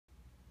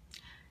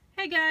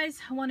Hey guys,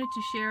 I wanted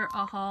to share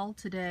a haul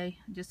today.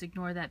 Just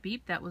ignore that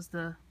beep, that was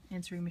the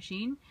answering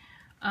machine.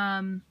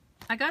 I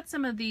got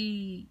some of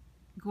the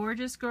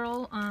Gorgeous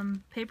Girl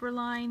paper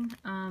line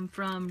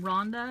from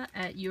Rhonda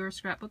at Your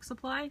Scrapbook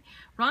Supply.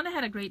 Rhonda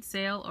had a great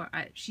sale, or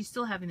she's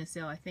still having a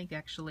sale, I think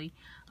actually.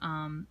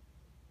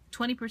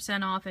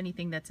 20% off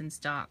anything that's in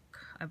stock,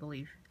 I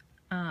believe,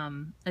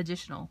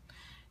 additional.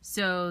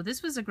 So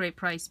this was a great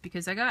price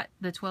because I got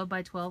the 12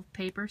 by 12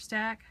 paper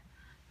stack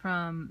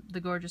from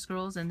the Gorgeous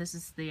Girls, and this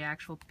is the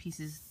actual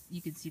pieces.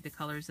 You can see the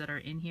colors that are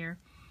in here.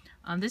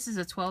 This is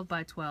a 12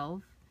 by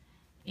 12,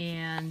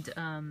 and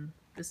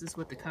this is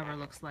what the cover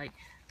looks like.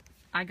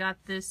 I got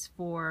this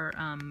for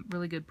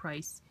really good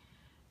price,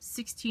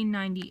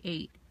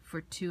 $16.98 for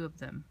 2 of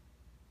them.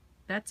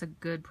 That's a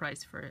good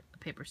price for a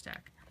paper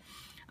stack.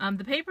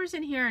 The papers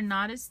in here are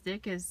not as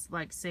thick as,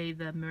 like, say,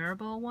 the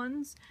Mirabelle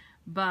ones,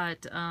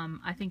 but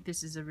I think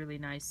this is a really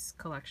nice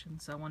collection,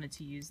 so I wanted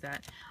to use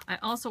that. I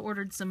also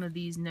ordered some of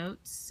these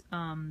notes.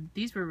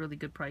 These were a really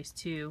good price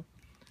too.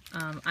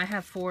 I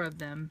have 4 of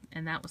them,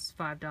 and that was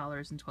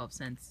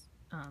 $5.12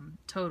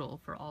 total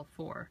for all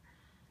 4.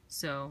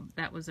 So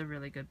that was a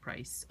really good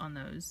price on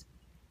those.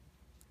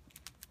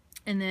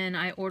 And then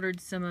I ordered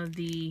some of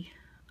the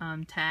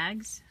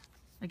tags.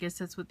 I guess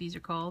that's what these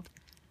are called.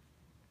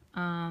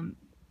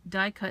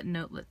 Die cut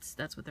notelets,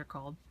 that's what they're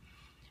called.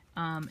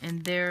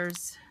 And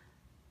there's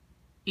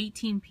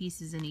 18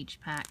 pieces in each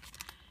pack,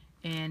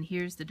 and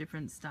here's the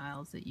different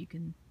styles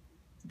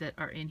that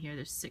are in here.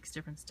 There's 6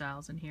 different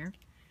styles in here.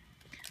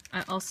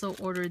 I also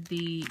ordered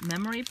the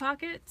memory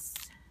pockets,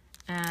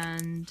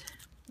 and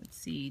let's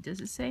see, does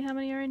it say how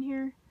many are in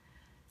here?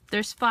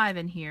 There's 5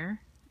 in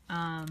here,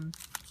 and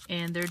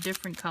they're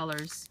different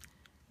colors.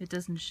 It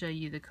doesn't show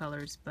you the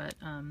colors, but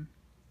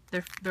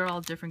they're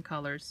all different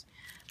colors.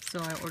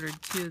 So I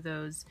ordered 2 of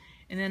those,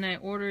 and then I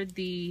ordered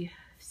the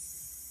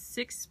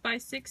 6 by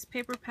 6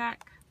 paper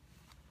pack,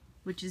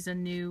 which is a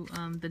new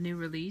the new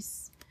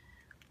release.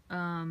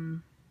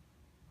 Man,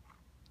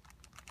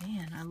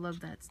 I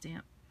love that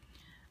stamp.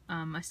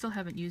 I still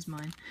haven't used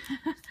mine.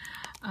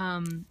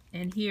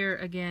 And here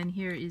again,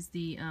 here is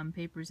the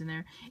papers in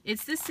there.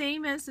 It's the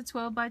same as the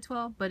 12 by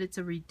 12, but it's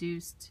a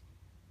reduced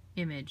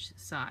image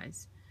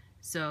size.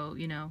 So,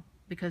 you know,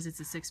 because it's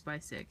a 6 by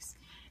 6.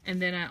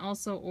 And then I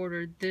also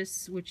ordered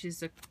this, which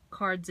is a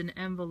cards and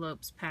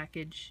envelopes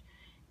package,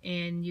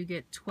 and you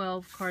get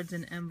 12 cards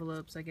and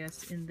envelopes, I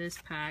guess, in this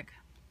pack.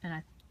 And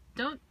I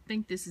don't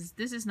think this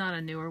is not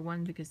a newer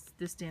one, because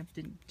this stamp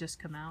didn't just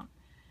come out.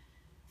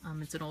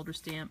 It's an older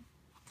stamp.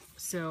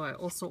 So I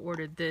also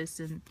ordered this,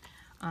 and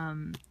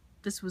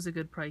this was a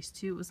good price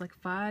too. It was like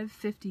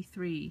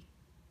 $5.53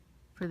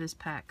 for this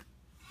pack.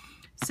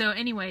 So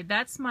anyway,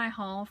 that's my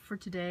haul for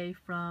today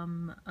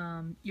from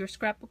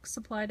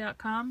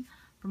YourScrapbookSupply.com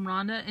from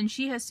Rhonda, and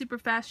she has super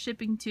fast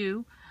shipping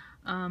too,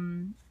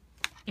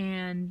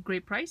 and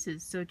great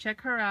prices. So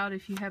check her out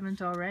if you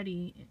haven't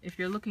already, if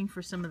you're looking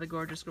for some of the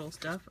Gorgeous Girl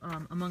stuff,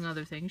 among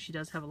other things. She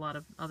does have a lot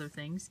of other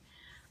things.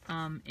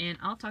 And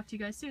I'll talk to you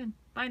guys soon.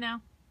 Bye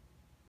now.